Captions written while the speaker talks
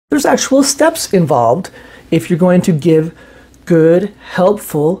There's actual steps involved if you're going to give good,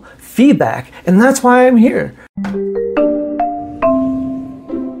 helpful feedback. And that's why I'm here.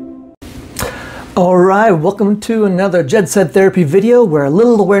 All right, welcome to another Jed Said Therapy video where a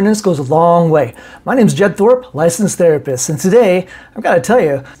little awareness goes a long way. My name is Jed Thorpe, licensed therapist, and today I've got to tell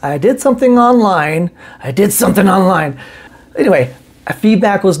you, I did something online. Anyway, a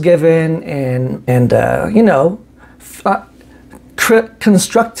feedback was given, and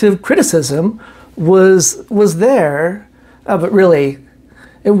constructive criticism was there, but really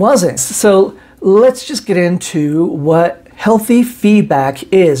it wasn't. So let's just get into what healthy feedback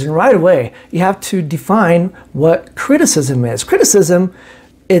is. And right away, you have to define what criticism is. Criticism,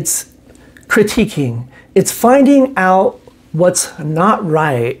 it's critiquing. It's finding out what's not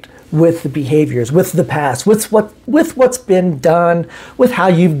right with the behaviors, with the past, with what's been done, with how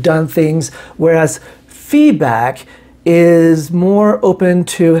you've done things. Whereas feedback is more open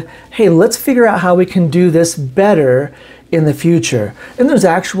to, hey, let's figure out how we can do this better in the future. And there's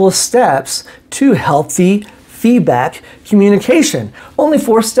actual steps to healthy feedback communication. Only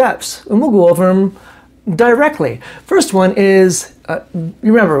 4 steps, and we'll go over them directly. First one is,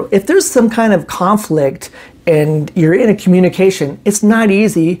 remember, if there's some kind of conflict and you're in a communication, it's not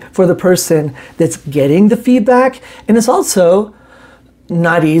easy for the person that's getting the feedback, and it's also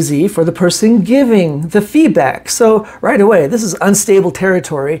not easy for the person giving the feedback. So right away, this is unstable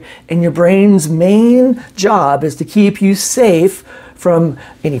territory, and your brain's main job is to keep you safe from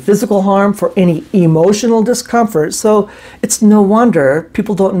any physical harm, for any emotional discomfort. So it's no wonder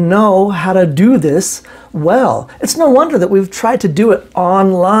people don't know how to do this well. It's no wonder that we've tried to do it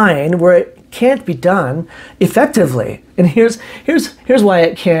online where it can't be done effectively. And here's why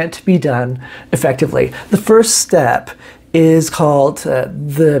it can't be done effectively. The first step is called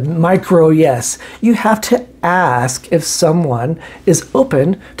the micro yes. You have to ask if someone is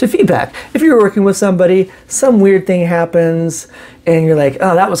open to feedback. If you're working with somebody, some weird thing happens, and you're like,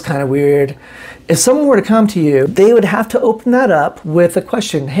 oh, that was kind of weird. If someone were to come to you, they would have to open that up with a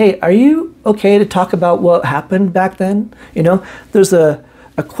question. Hey, are you okay to talk about what happened back then? You know, there's a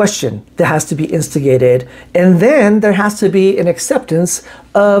question that has to be instigated, and then there has to be an acceptance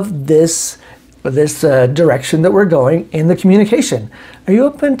of this direction that we're going in the communication. Are you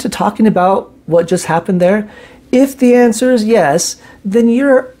open to talking about what just happened there? If the answer is yes, then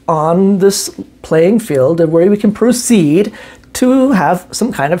you're on this playing field of where we can proceed to have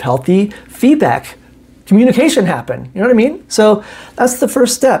some kind of healthy feedback communication happen. You know what I mean? So that's the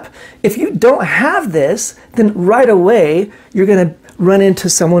first step. If you don't have this, then right away you're going to run into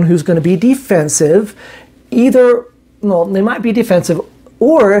someone who's going to be defensive. They might be defensive,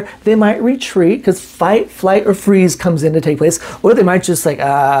 or they might retreat because fight, flight, or freeze comes in to take place. Or they might just like,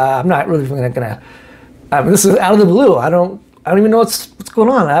 I'm not really gonna. This is out of the blue. I don't even know what's going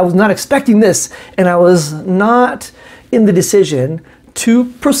on. I was not expecting this, and I was not in the decision to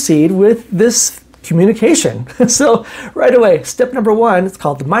proceed with this communication. So right away, step number 1, it's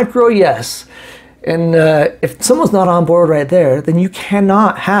called the micro yes. And if someone's not on board right there, then you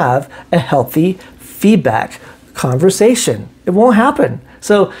cannot have a healthy feedback conversation. It won't happen.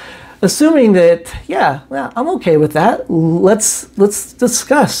 So assuming that, yeah, I'm okay with that, let's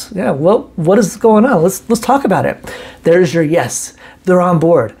discuss. Yeah, well, what is going on? Let's talk about it. There's your yes. They're on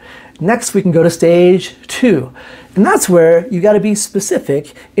board. Next, we can go to stage 2. And that's where you got to be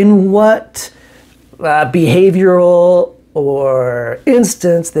specific in what behavioral or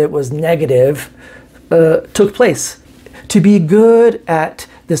instance that was negative took place. To be good at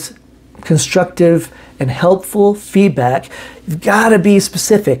this constructive and helpful feedback, you've got to be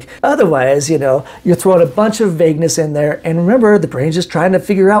specific. Otherwise, you're throwing a bunch of vagueness in there. And remember, the brain's just trying to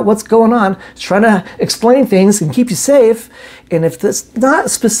figure out what's going on. It's trying to explain things and keep you safe. And if it's not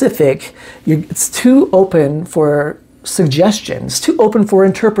specific, it's too open for suggestion. It's too open for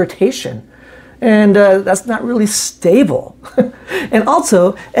interpretation. And that's not really stable. And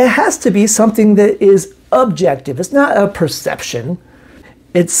also, it has to be something that is objective. It's not a perception.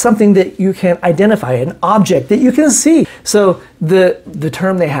 It's something that you can identify, an object that you can see. So the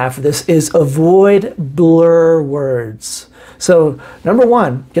term they have for this is avoid blur words. So number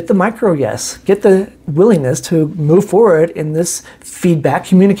 1, get the micro yes. Get the willingness to move forward in this feedback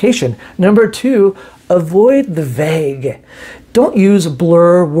communication. Number 2, avoid the vague. Don't use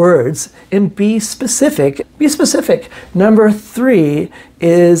blur words and be specific. Be specific. Number 3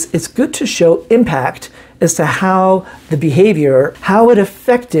 is it's good to show impact as to how the behavior, how it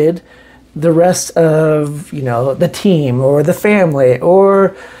affected the rest of, the team or the family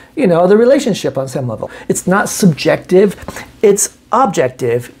or, the relationship on some level. It's not subjective, it's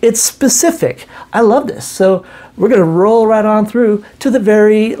objective, it's specific. I love this. So we're going to roll right on through to the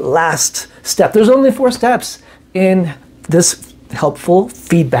very last step. There's only 4 steps in this helpful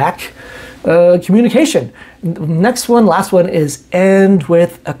feedback communication. Next one, last one, is end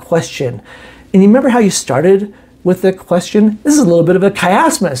with a question. And you remember how you started with a question? This is a little bit of a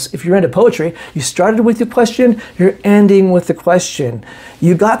chiasmus. If you're into poetry, you started with your question, you're ending with the question.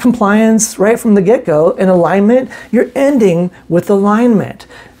 You got compliance right from the get-go and alignment, you're ending with alignment.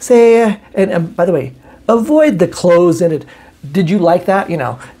 Say, and by the way, avoid the closed-ended, did you like that? You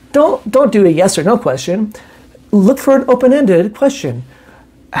know, don't do a yes or no question. Look for an open-ended question.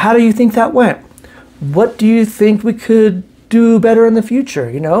 How do you think that went? What do you think we could do better in the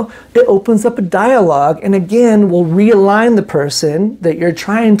future? You know, it opens up a dialogue, and again, will realign the person that you're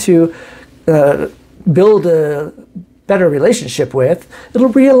trying to build a better relationship with. It'll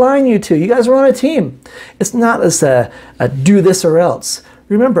realign you two. You guys are on a team. It's not as a do this or else.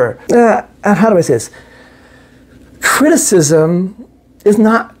 Remember, how do I say this? Criticism is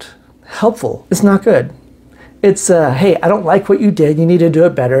not helpful. It's not good. It's, hey, I don't like what you did. You need to do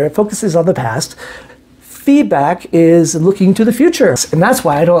it better. It focuses on the past. Feedback is looking to the future. And that's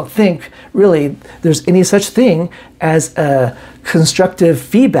why I don't think really there's any such thing as a constructive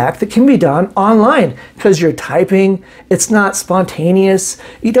feedback that can be done online, because you're typing, it's not spontaneous.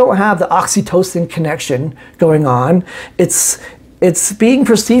 You don't have the oxytocin connection going on. It's being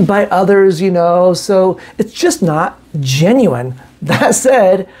perceived by others, you know, so it's just not genuine. That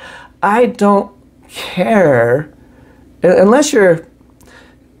said, I don't care unless you're,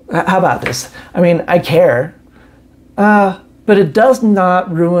 how about this? I mean, I care, but it does not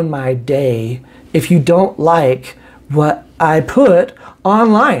ruin my day if you don't like what I put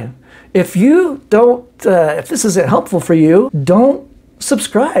online. If you don't, if this isn't helpful for you, don't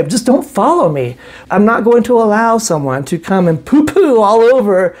subscribe, just don't follow me. I'm not going to allow someone to come and poo-poo all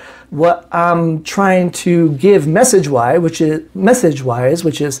over what I'm trying to give message-wise, which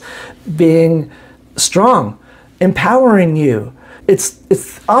is being strong, empowering you. It's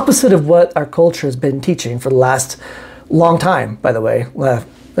opposite of what our culture has been teaching for the last long time, by the way,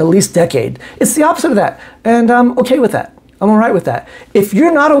 at least decade. It's the opposite of that, and I'm okay with that. I'm all right with that. If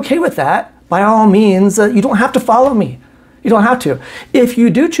you're not okay with that, by all means, you don't have to follow me. You don't have to. If you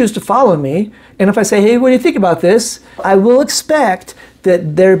do choose to follow me, and if I say, hey, what do you think about this? I will expect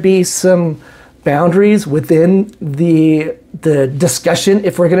that there be some boundaries within the discussion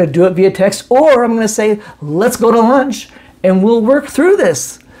if we're going to do it via text, or I'm going to say, let's go to lunch and we'll work through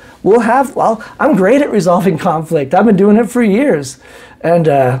this. Well, I'm great at resolving conflict. I've been doing it for years. And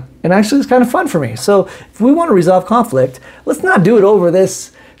actually it's kind of fun for me. So if we want to resolve conflict, let's not do it over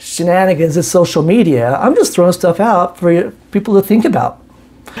this shenanigans of social media. I'm just throwing stuff out for people to think about.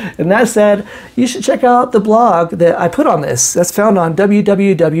 And that said, you should check out the blog that I put on this. That's found on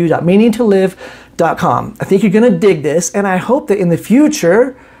www.meaningtolive.com. I think you're going to dig this, and I hope that in the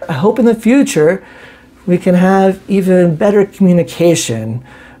future, we can have even better communication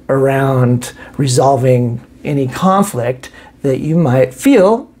around resolving any conflict that you might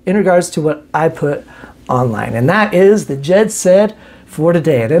feel in regards to what I put online. And that is the Jed Said for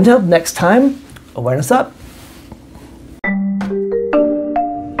today. And until next time, awareness up.